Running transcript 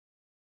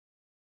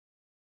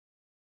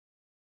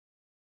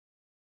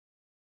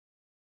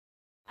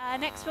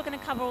Next, we're going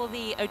to cover all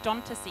the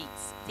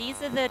Odontocetes.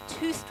 These are the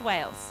toothed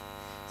whales.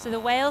 So the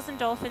whales and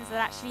dolphins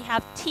that actually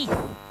have teeth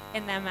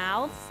in their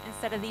mouths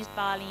instead of these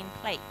baleen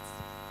plates.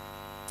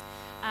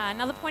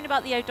 Another point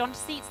about the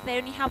Odontocetes, they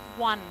only have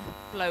one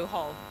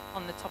blowhole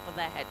on the top of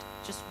their head,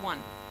 just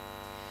one.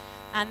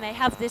 And they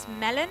have this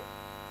melon,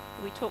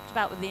 we talked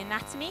about with the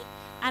anatomy,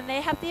 and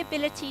they have the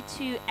ability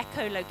to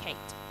echolocate.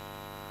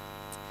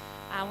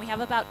 And we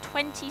have about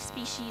 20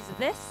 species of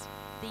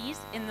these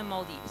in the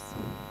Maldives.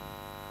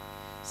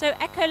 So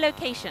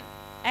echolocation.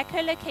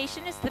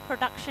 Echolocation is the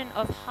production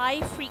of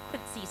high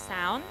frequency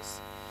sounds.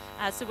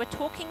 So we're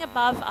talking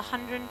above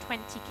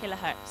 120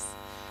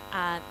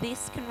 kilohertz.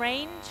 This can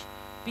range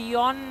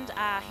beyond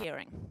our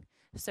hearing.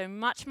 So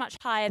much, much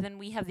higher than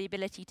we have the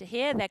ability to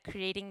hear. They're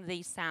creating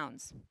these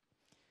sounds.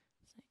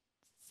 So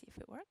let's see if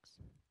it works.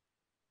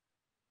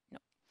 No.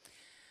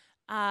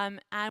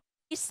 And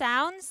these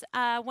sounds,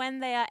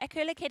 when they are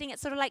echolocating,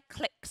 it's sort of like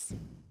clicks.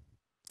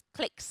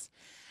 Clicks.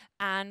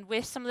 And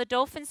with some of the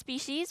dolphin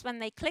species, when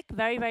they click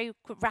very, very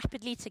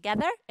rapidly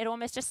together, it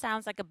almost just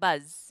sounds like a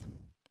buzz.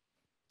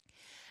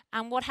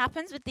 And what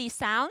happens with these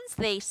sounds,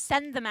 they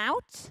send them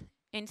out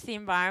into the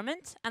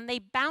environment, and they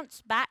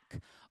bounce back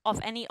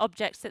off any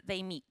objects that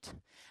they meet.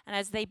 And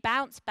as they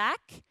bounce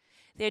back,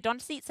 the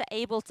Odontocetes are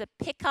able to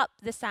pick up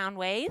the sound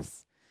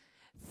waves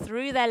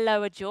through their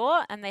lower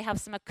jaw, and they have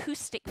some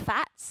acoustic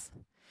fats,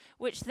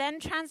 which then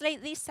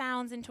translate these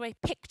sounds into a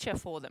picture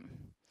for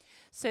them.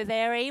 So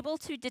they're able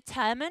to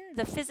determine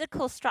the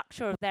physical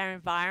structure of their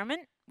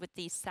environment with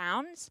these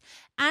sounds,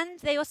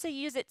 and they also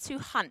use it to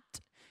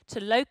hunt,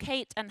 to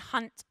locate and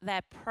hunt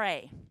their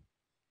prey.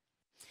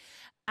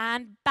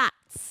 And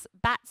bats.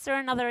 Bats are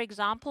another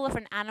example of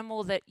an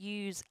animal that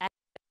use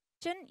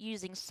echolocation,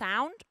 using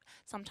sound,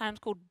 sometimes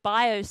called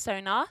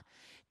biosonar,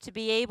 to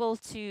be able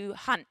to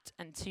hunt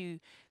and to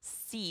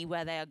see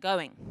where they are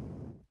going.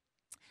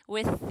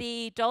 With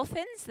the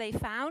dolphins, they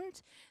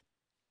found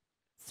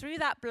through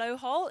that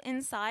blowhole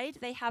inside,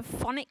 they have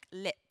phonic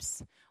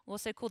lips,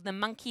 also called the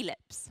monkey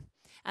lips.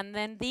 And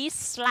then these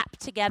slap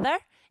together,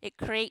 it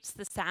creates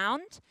the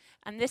sound.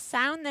 And this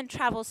sound then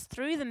travels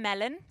through the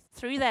melon,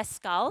 through their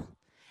skull,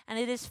 and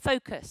it is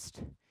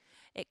focused.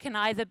 It can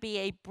either be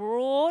a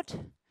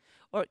broad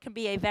or it can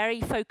be a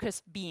very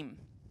focused beam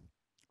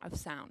of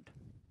sound.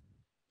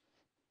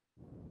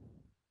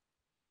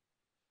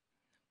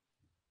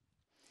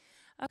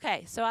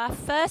 Okay, so our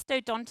first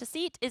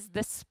odontocete is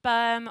the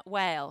sperm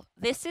whale.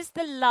 This is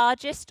the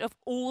largest of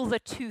all the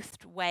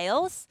toothed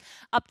whales,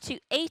 up to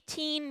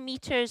 18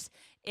 meters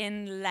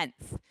in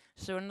length.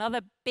 So another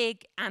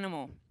big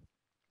animal.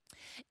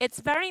 It's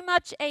very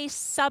much a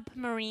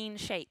submarine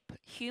shape.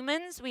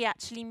 Humans, we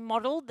actually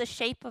modeled the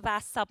shape of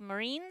our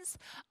submarines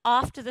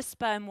after the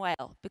sperm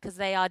whale because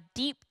they are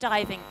deep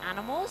diving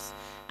animals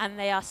and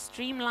they are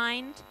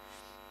streamlined.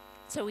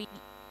 So we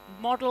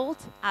modeled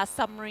our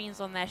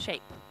submarines on their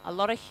shape. A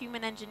lot of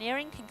human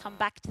engineering can come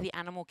back to the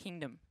animal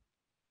kingdom.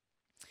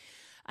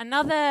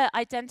 Another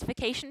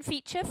identification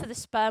feature for the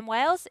sperm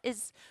whales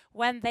is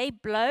when they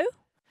blow,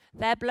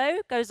 their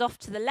blow goes off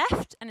to the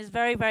left and is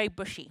very, very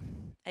bushy,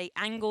 an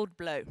angled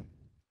blow.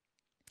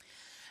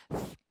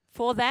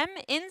 For them,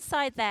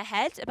 inside their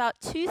head, about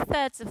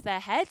 2/3 of their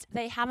head,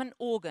 they have an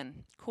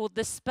organ called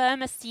the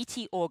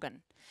spermaceti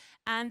organ.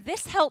 And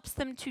this helps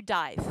them to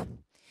dive.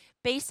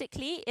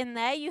 Basically, in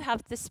there you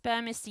have the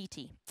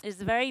spermaceti. It's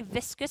a very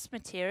viscous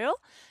material,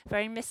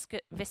 very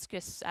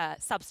viscous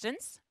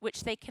substance,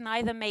 which they can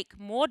either make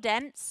more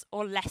dense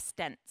or less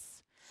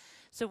dense.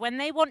 So when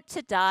they want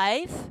to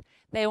dive,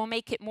 they will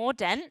make it more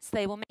dense,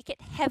 they will make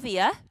it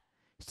heavier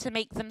to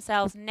make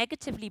themselves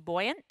negatively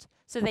buoyant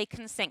so they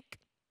can sink.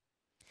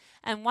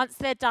 And once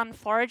they're done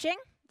foraging,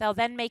 they'll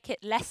then make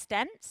it less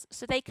dense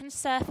so they can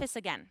surface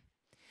again.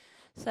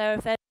 So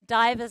if there are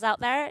divers out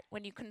there,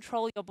 when you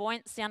control your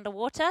buoyancy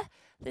underwater,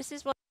 this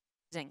is what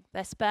they're using,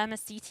 their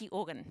spermaceti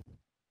organ.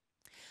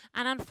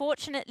 And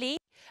unfortunately,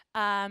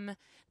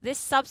 this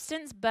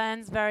substance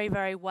burns very,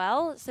 very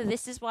well. So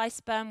this is why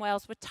sperm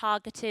whales were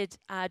targeted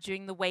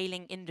during the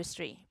whaling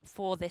industry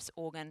for this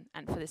organ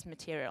and for this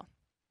material.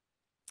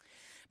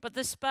 But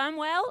the sperm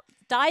whale,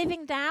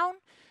 diving down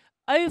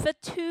over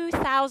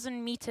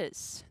 2,000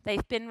 meters.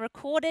 They've been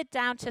recorded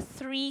down to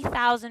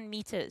 3,000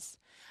 meters.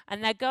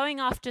 And they're going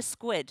after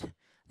squid.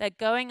 They're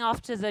going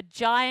after the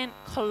giant,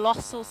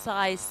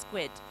 colossal-sized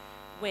squid,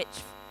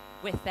 which,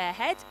 with their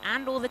head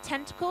and all the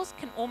tentacles,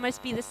 can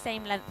almost be the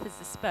same length as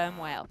the sperm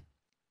whale.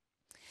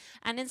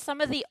 And in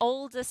some of the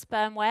older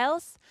sperm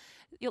whales,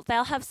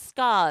 they'll have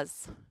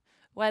scars.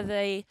 Where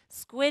the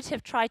squid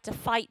have tried to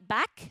fight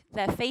back,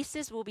 their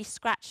faces will be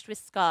scratched with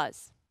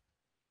scars.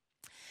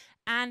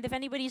 And if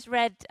anybody's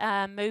read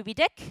Moby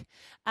Dick,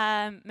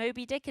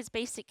 Moby Dick is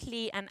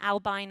basically an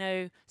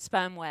albino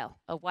sperm whale,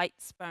 a white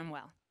sperm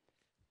whale.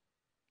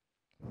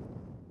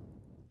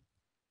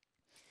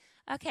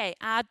 Okay,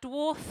 our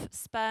dwarf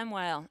sperm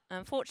whale.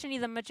 Unfortunately,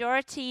 the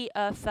majority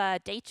of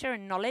data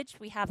and knowledge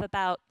we have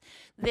about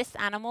this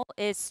animal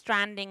is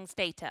strandings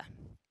data.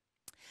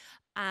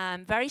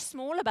 Very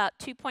small, about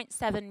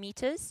 2.7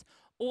 meters.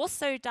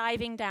 also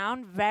diving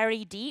down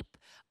very deep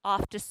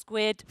after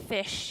squid,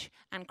 fish,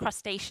 and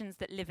crustaceans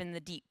that live in the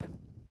deep.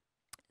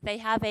 They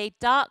have a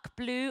dark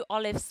blue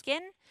olive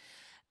skin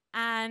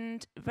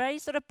and very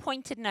sort of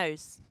pointed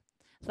nose,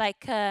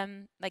 like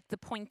the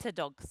pointer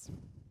dogs.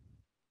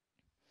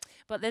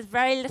 But there's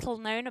very little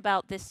known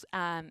about this,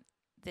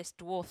 this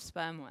dwarf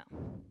sperm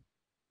whale.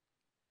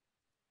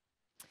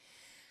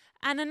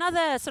 And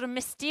another sort of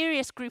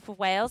mysterious group of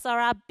whales are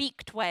our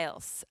beaked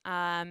whales.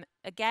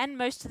 Again,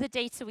 most of the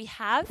data we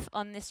have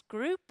on this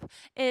group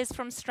is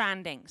from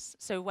strandings,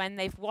 so when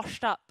they've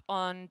washed up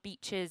on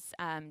beaches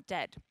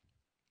dead.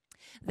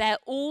 They're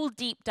all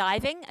deep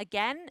diving,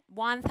 again,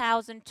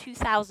 1,000,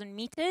 2,000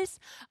 meters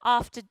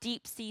after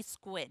deep sea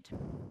squid.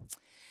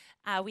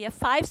 We have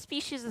 5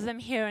 species of them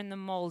here in the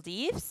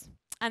Maldives,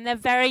 and they're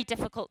very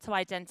difficult to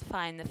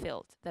identify in the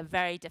field. They're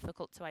very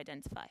difficult to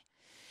identify.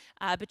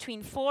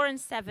 Between 4 and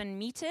 7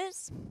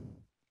 meters.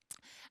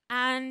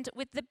 And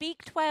with the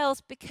beaked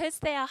whales, because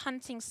they are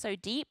hunting so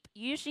deep,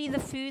 usually the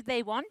food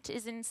they want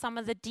is in some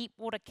of the deep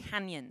water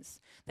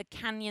canyons, the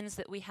canyons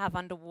that we have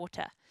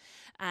underwater.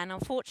 And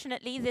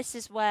unfortunately, this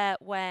is where,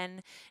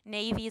 when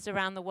navies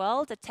around the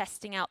world are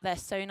testing out their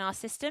sonar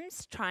systems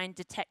to try and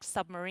detect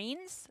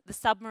submarines, the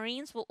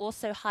submarines will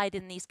also hide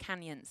in these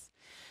canyons.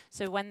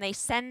 So when they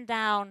send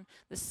down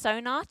the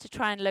sonar to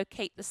try and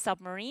locate the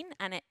submarine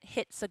and it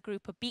hits a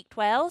group of beaked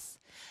whales,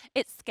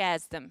 it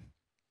scares them.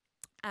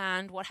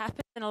 And what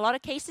happens in a lot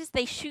of cases,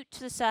 they shoot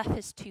to the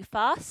surface too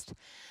fast,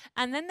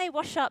 and then they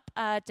wash up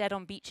dead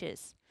on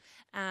beaches.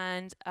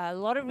 And a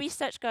lot of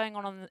research going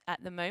on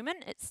at the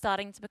moment, it's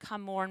starting to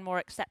become more and more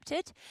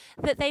accepted,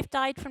 that they've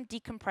died from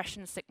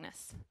decompression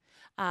sickness.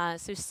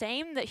 So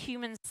same that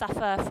humans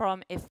suffer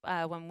from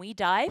when we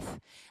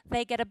dive,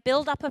 they get a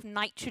buildup of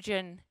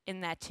nitrogen in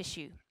their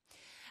tissue.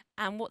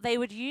 And what they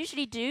would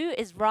usually do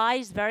is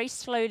rise very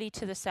slowly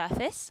to the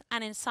surface,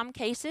 and in some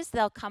cases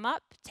they'll come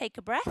up, take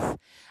a breath,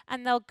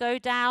 and they'll go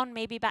down,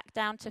 maybe back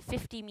down to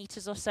 50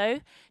 meters or so,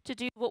 to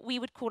do what we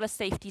would call a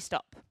safety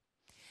stop.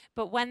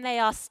 But when they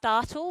are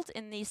startled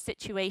in these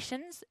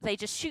situations, they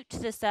just shoot to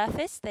the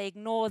surface, they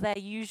ignore their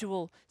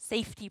usual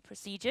safety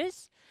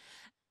procedures,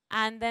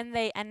 and then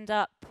they end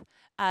up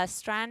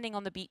stranding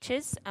on the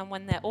beaches, and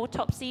when they're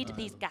autopsied,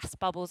 these gas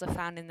bubbles are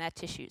found in their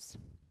tissues.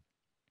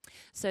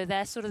 So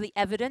they're sort of the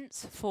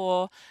evidence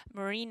for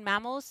marine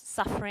mammals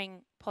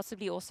suffering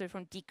possibly also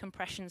from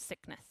decompression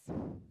sickness.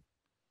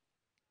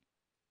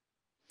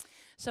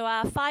 So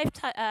our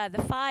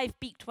the 5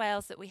 beaked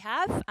whales that we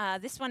have,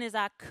 this one is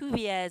our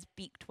Cuvier's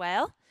beaked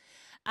whale.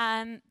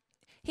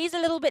 He's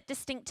a little bit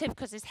distinctive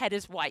because his head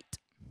is white,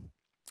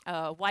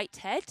 white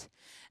head.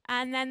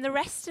 And then the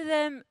rest of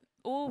them,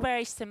 all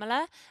very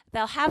similar.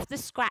 They'll have the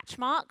scratch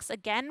marks,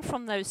 again,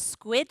 from those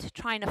squid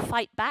trying to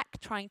fight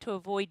back, trying to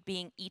avoid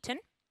being eaten.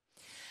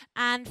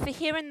 And for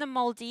here in the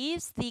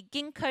Maldives, the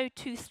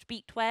ginkgo-toothed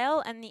beaked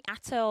whale and the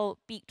atoll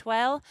beaked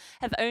whale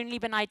have only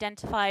been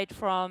identified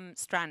from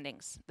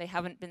strandings. They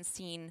haven't been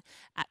seen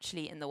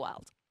actually in the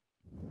wild.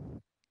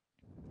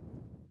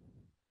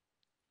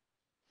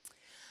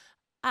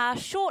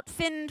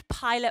 Short-finned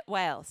pilot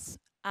whales.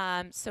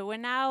 So we're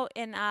now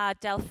in our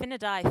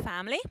Delphinidae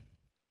family.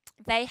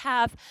 They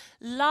have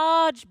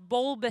large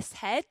bulbous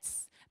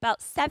heads,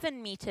 about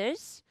 7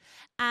 meters,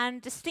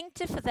 and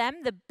distinctive for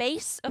them, the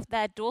base of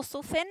their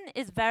dorsal fin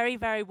is very,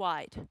 very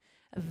wide.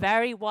 A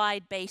very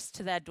wide base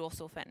to their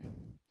dorsal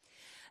fin.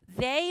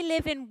 They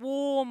live in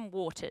warm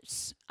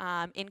waters.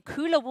 In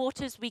cooler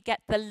waters, we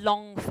get the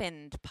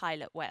long-finned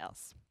pilot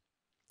whales.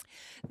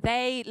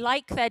 They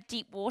like their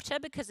deep water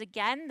because,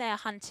 again, they're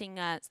hunting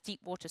deep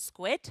water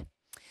squid.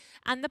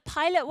 And the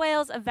pilot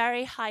whales are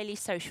very highly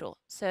social.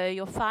 So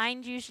you'll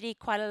find usually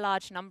quite a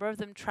large number of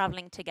them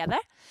traveling together.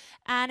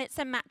 And it's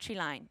a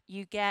matriline.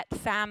 You get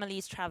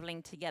families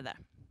traveling together.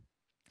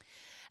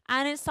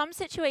 And in some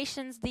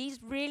situations, these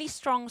really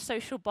strong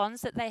social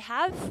bonds that they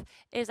have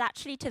is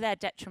actually to their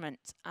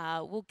detriment.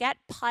 We'll get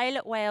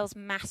pilot whales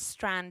mass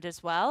strand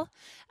as well.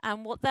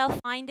 And what they'll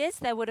find is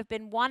there would have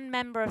been one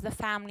member of the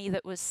family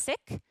that was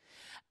sick.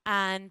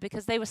 And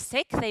because they were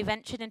sick, they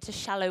ventured into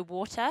shallow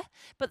water,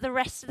 but the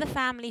rest of the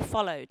family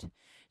followed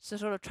to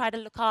sort of try to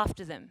look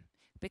after them.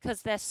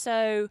 Because they're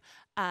so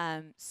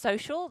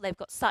social, they've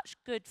got such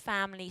good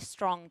family,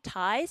 strong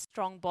ties,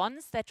 strong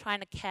bonds, they're trying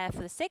to care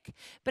for the sick,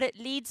 but it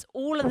leads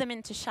all of them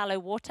into shallow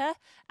water,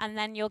 and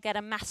then you'll get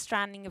a mass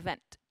stranding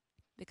event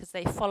because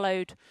they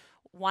followed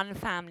one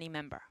family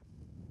member.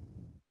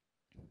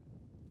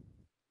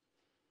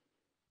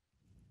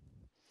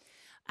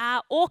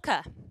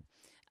 Orca.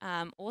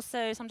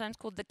 Also sometimes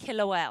called the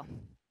killer whale.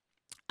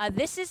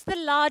 This is the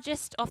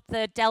largest of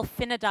the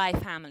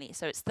Delphinidae family,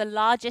 so it's the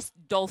largest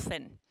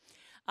dolphin,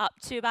 up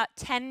to about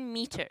 10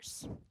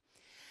 meters.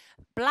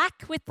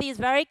 Black with these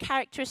very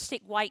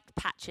characteristic white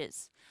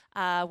patches,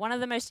 one of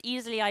the most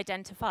easily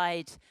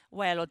identified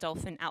whale or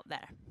dolphin out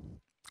there.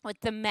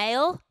 With the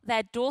male,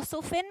 their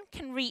dorsal fin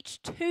can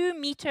reach 2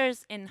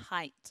 meters in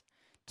height,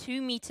 2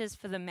 meters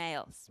for the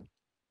males.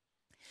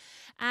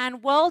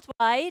 And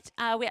worldwide,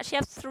 we actually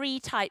have 3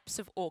 types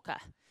of orca.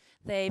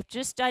 They've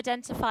just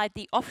identified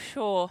the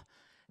offshore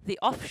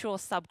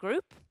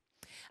subgroup.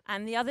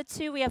 And the other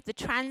two, we have the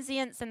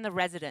transients and the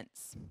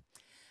residents.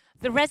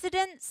 The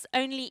residents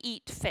only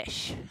eat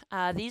fish.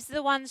 These are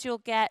the ones you'll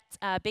get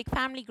big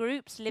family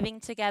groups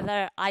living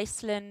together,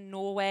 Iceland,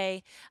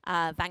 Norway,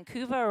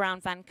 Vancouver,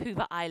 around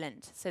Vancouver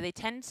Island. So they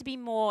tend to be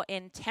more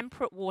in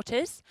temperate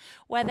waters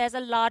where there's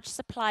a large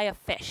supply of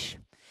fish.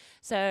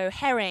 So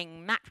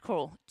herring,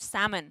 mackerel,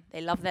 salmon,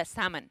 they love their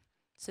salmon.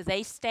 So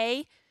they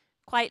stay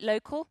quite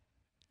local.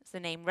 That's the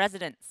name,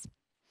 residents.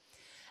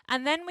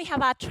 And then we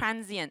have our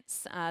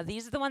transients.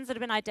 These are the ones that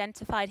have been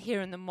identified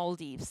here in the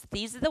Maldives.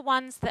 These are the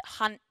ones that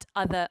hunt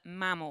other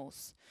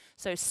mammals.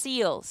 So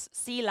seals,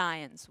 sea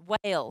lions,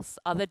 whales,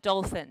 other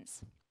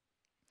dolphins.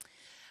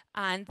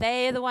 And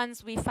they are the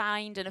ones we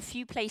find in a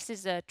few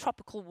places,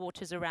 tropical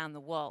waters around the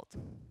world.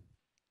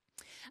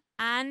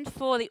 And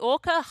for the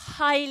orca,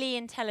 highly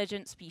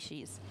intelligent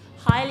species.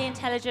 Highly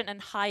intelligent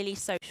and highly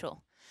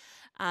social.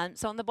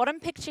 So on the bottom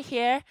picture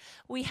here,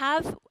 we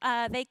have,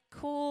 they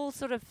call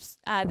sort of,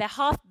 they're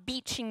half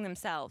beaching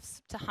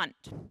themselves to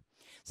hunt.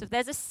 So if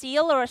there's a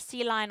seal or a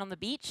sea lion on the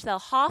beach, they'll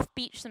half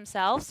beach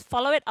themselves,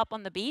 follow it up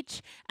on the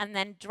beach, and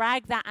then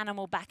drag that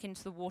animal back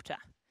into the water.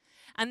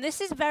 And this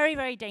is very,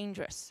 very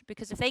dangerous,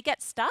 because if they get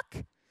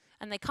stuck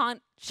and they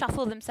can't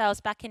shuffle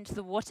themselves back into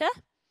the water,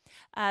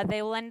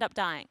 they will end up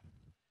dying.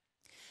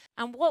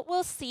 And what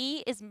we'll see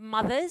is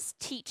mothers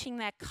teaching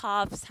their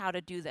calves how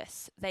to do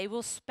this. They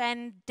will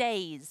spend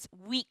days,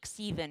 weeks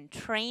even,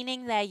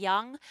 training their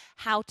young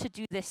how to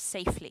do this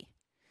safely.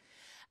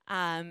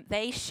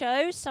 They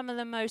show some of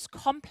the most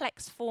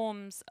complex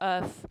forms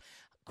of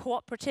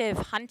cooperative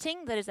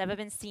hunting that has ever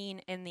been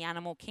seen in the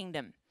animal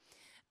kingdom.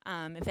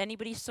 If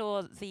anybody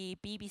saw the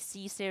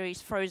BBC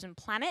series Frozen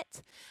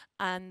Planet,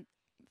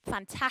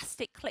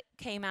 fantastic clip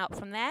came out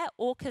from there,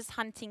 orcas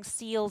hunting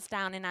seals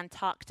down in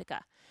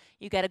Antarctica.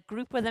 You get a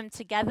group of them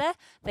together,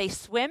 they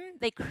swim,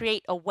 they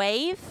create a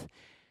wave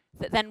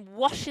that then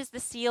washes the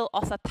seal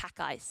off a pack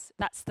ice.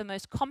 That's the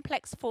most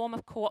complex form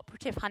of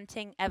cooperative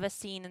hunting ever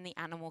seen in the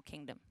animal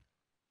kingdom.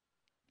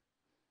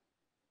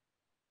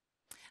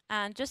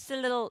 And just a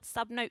little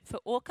subnote for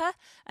orca,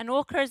 an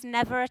orca has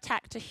never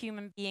attacked a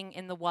human being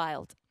in the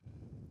wild.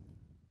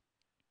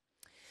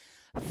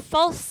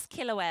 False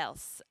killer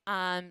whales.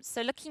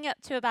 So looking up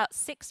to about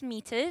 6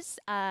 meters,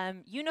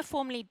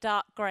 uniformly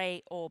dark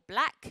gray or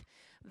black,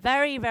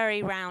 very,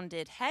 very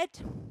rounded head.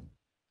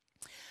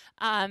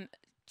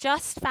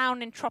 Just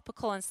found in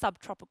tropical and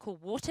subtropical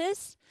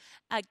waters.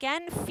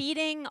 Again,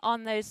 feeding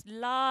on those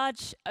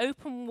large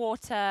open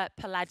water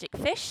pelagic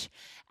fish,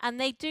 and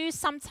they do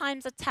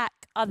sometimes attack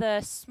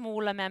other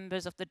smaller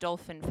members of the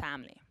dolphin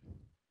family.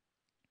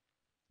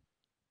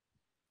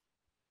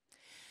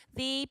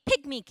 The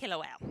pygmy killer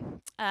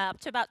whale, up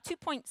to about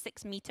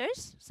 2.6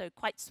 meters, so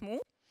quite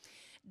small.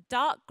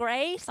 Dark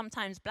gray,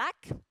 sometimes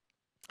black.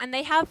 And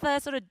they have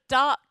a sort of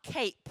dark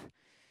cape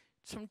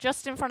from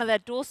just in front of their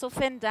dorsal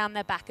fin down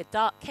their back, a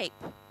dark cape.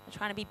 They're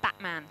trying to be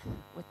Batman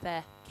with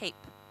their cape.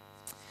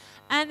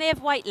 And they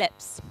have white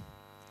lips.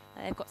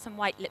 They've got some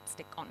white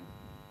lipstick on.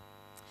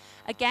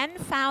 Again,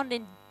 found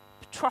in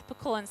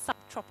tropical and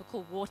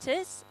subtropical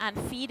waters and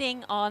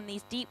feeding on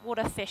these deep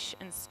water fish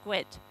and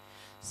squid.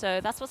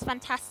 So that's what's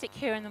fantastic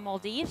here in the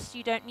Maldives.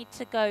 You don't need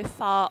to go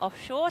far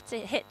offshore to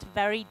hit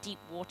very deep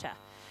water.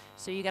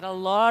 So you get a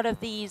lot of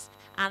these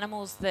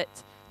animals that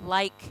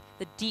like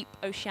the deep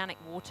oceanic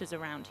waters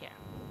around here.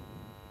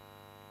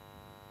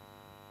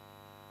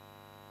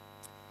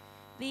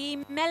 The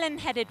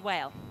melon-headed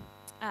whale,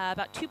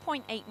 about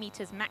 2.8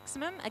 meters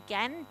maximum.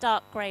 Again,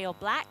 dark gray or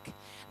black.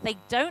 They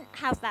don't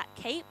have that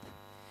cape,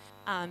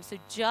 so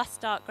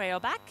just dark gray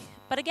or black.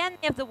 But again,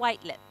 they have the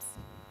white lips.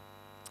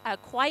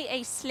 Quite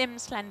a slim,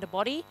 slender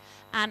body,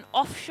 and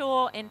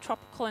offshore in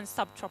tropical and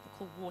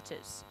subtropical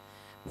waters.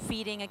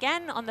 Feeding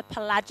again on the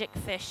pelagic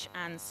fish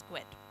and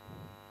squid.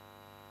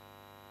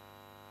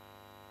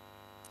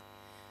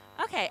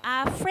 Okay,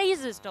 our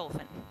Fraser's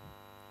dolphin.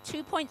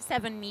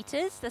 2.7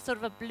 meters, they're sort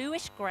of a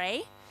bluish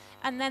gray,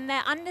 and then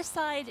their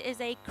underside is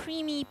a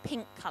creamy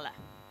pink color.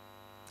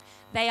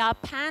 They are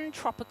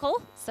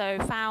pan-tropical, so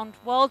found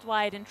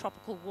worldwide in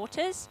tropical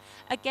waters,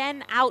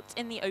 again out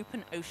in the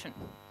open ocean.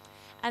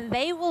 And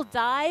they will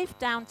dive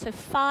down to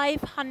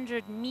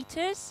 500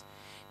 meters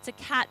to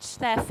catch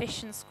their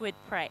fish and squid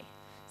prey.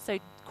 So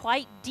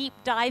quite deep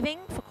diving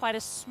for quite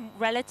a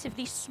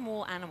relatively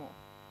small animal.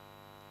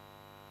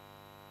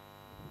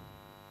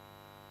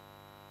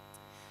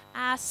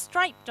 Our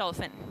striped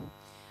dolphin,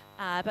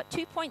 about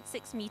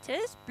 2.6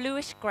 meters,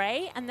 bluish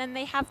gray, and then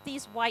they have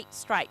these white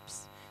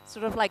stripes,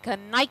 sort of like a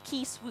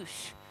Nike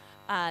swoosh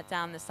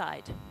down the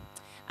side.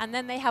 And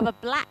then they have a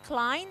black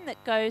line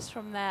that goes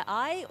from their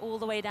eye all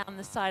the way down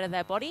the side of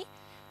their body,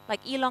 like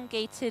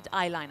elongated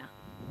eyeliner,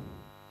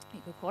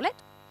 you could call it.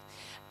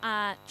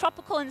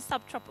 Tropical and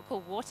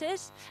subtropical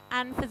waters,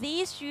 and for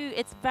these,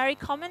 it's very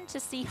common to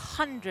see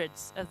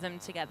hundreds of them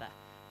together.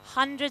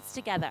 Hundreds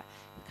together,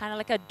 kind of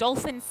like a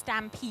dolphin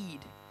stampede.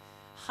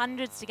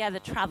 Hundreds together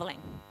traveling.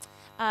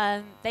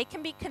 They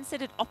can be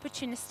considered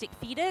opportunistic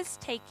feeders,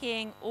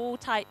 taking all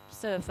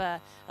types of,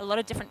 a lot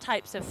of different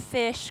types of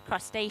fish,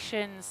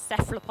 crustaceans,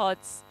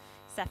 cephalopods,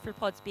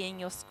 cephalopods being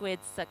your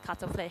squids,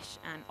 cuttlefish,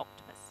 and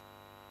octopus.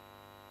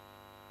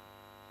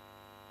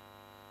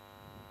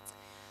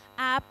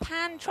 Our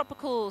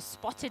pan-tropical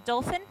spotted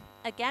dolphin,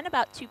 again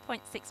about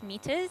 2.6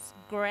 meters,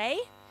 gray.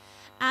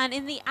 And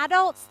in the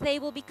adults, they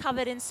will be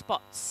covered in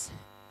spots.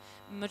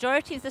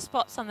 Majority of the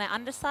spots on their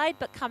underside,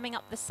 but coming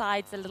up the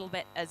sides a little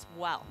bit as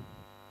well.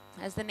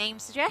 As the name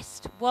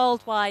suggests,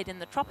 worldwide in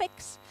the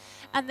tropics.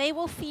 And they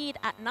will feed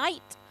at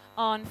night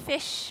on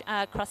fish,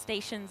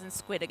 crustaceans, and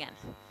squid again.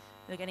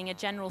 We're getting a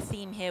general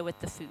theme here with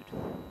the food.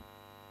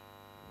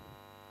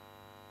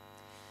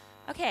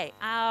 Okay,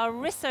 our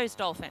Risso's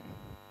dolphin.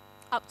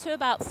 Up to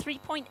about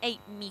 3.8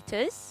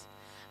 meters.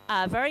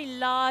 A very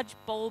large,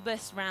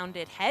 bulbous,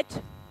 rounded head.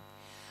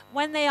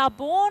 When they are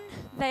born,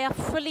 they are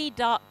fully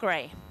dark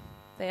gray.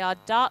 They are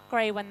dark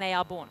gray when they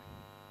are born.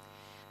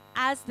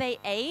 As they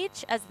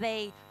age, as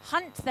they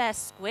hunt their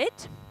squid,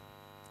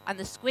 and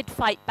the squid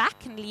fight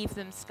back and leave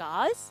them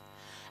scars,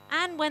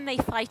 and when they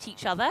fight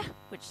each other,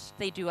 which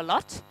they do a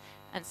lot,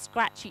 and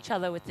scratch each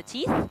other with the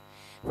teeth,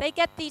 they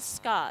get these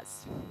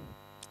scars.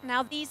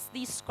 Now these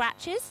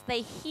scratches,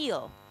 they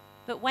heal.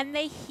 But when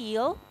they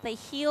heal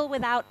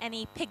without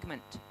any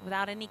pigment,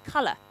 without any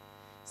color.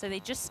 So they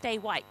just stay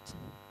white.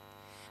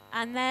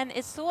 And then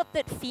it's thought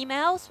that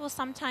females will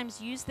sometimes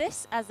use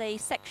this as a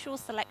sexual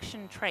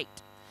selection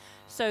trait.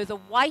 So the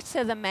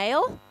whiter the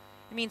male,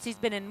 it means he's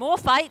been in more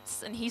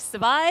fights and he's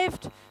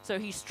survived, so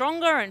he's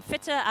stronger and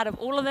fitter out of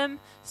all of them,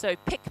 so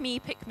pick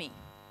me,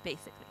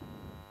 basically.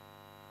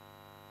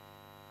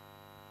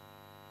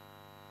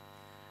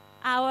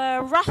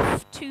 Our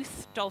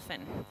rough-toothed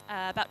dolphin,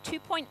 about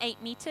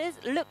 2.8 meters,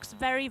 looks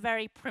very,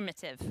 very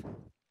primitive.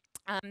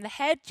 The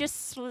head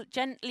just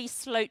gently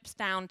slopes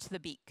down to the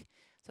beak,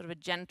 sort of a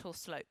gentle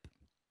slope.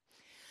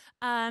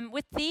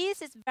 With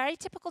these, it's very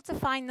typical to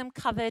find them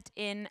covered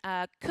in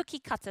cookie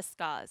cutter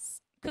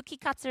scars. Cookie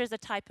cutter is a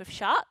type of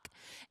shark.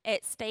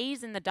 It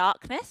stays in the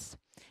darkness,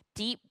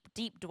 deep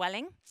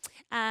dwelling,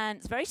 and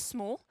it's very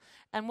small.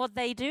 And what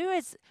they do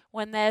is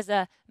when there's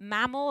a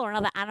mammal or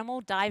another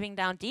animal diving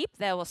down deep,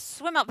 they will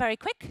swim up very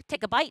quick,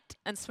 take a bite,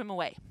 and swim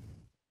away.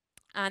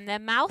 And their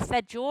mouth,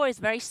 their jaw is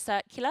very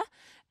circular,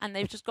 and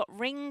they've just got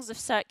rings of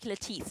circular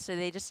teeth, so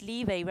they just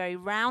leave a very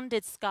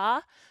rounded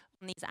scar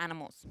on these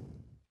animals.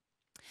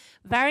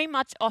 Very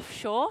much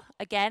offshore,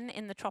 again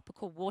in the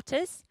tropical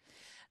waters,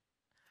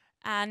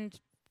 and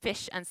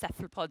fish and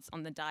cephalopods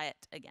on the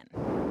diet again.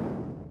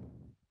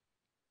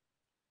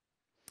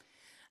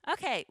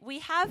 Okay, we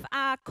have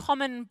our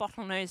common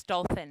bottlenose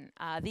dolphin.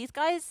 These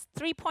guys,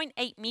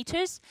 3.8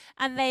 meters,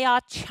 and they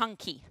are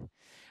chunky.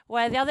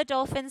 Where the other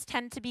dolphins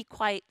tend to be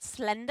quite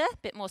slender, a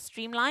bit more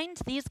streamlined,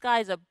 these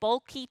guys are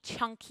bulky,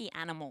 chunky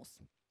animals.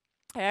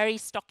 Very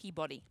stocky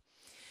body.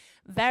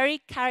 Very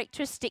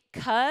characteristic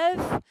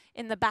curve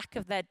in the back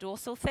of their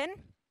dorsal fin,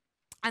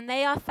 and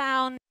they are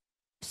found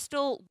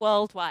still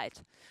worldwide.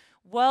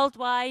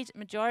 Worldwide,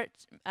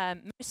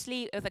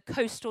 mostly of a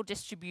coastal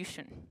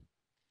distribution.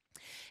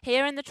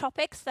 Here in the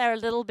tropics, they're a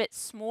little bit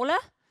smaller,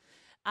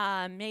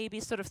 maybe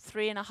sort of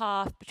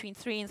between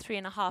 3 and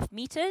 3.5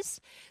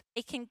 meters.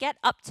 They can get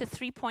up to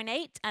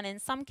 3.8 and in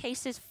some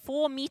cases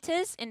 4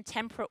 meters in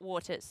temperate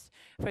waters,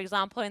 for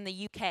example in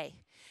the UK.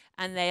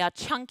 And they are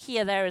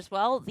chunkier there as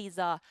well. These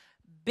are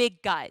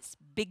big guys,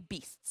 big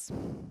beasts.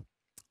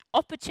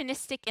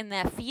 Opportunistic in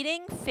their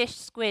feeding, fish,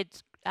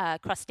 squid,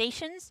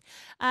 crustaceans.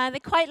 They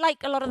quite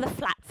like a lot of the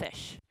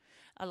flatfish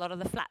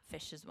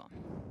as well.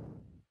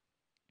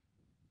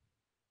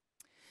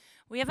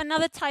 We have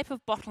another type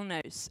of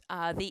bottlenose,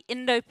 the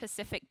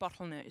Indo-Pacific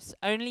bottlenose,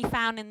 only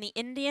found in the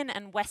Indian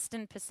and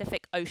Western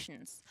Pacific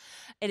Oceans.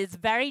 It is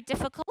very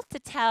difficult to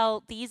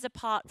tell these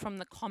apart from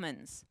the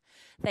commons.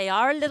 They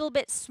are a little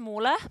bit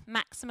smaller,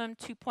 maximum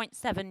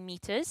 2.7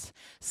 meters,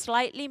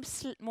 slightly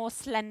more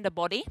slender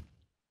body.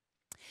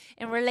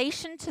 In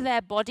relation to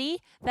their body,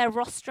 their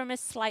rostrum is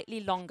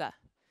slightly longer.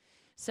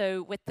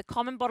 So with the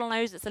common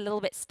bottlenose, it's a little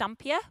bit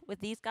stumpier.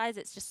 With these guys,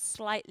 it's just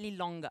slightly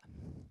longer.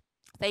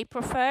 They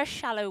prefer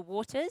shallow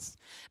waters,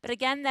 but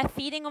again, they're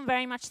feeding on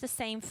very much the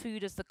same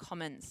food as the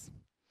commons.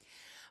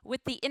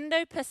 With the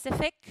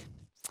Indo-Pacific,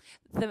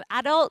 the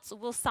adults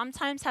will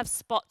sometimes have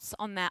spots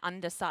on their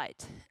underside.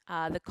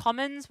 The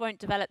commons won't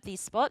develop these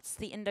spots.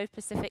 The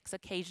Indo-Pacifics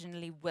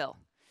occasionally will.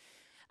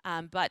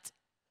 But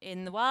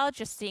in the wild,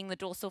 just seeing the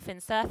dorsal fin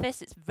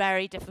surface, it's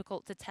very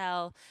difficult to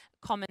tell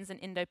commons and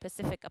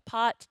Indo-Pacific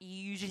apart. You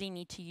usually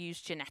need to use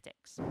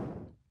genetics.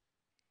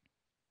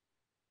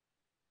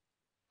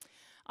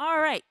 All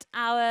right,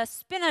 our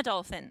spinner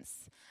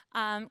dolphins.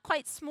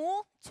 Quite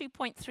small,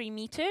 2.3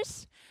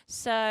 meters.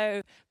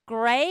 So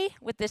gray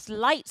with this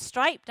light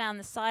stripe down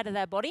the side of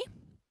their body.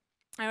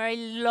 A very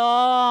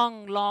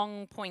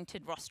long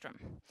pointed rostrum.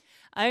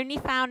 Only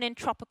found in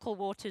tropical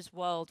waters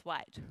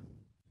worldwide.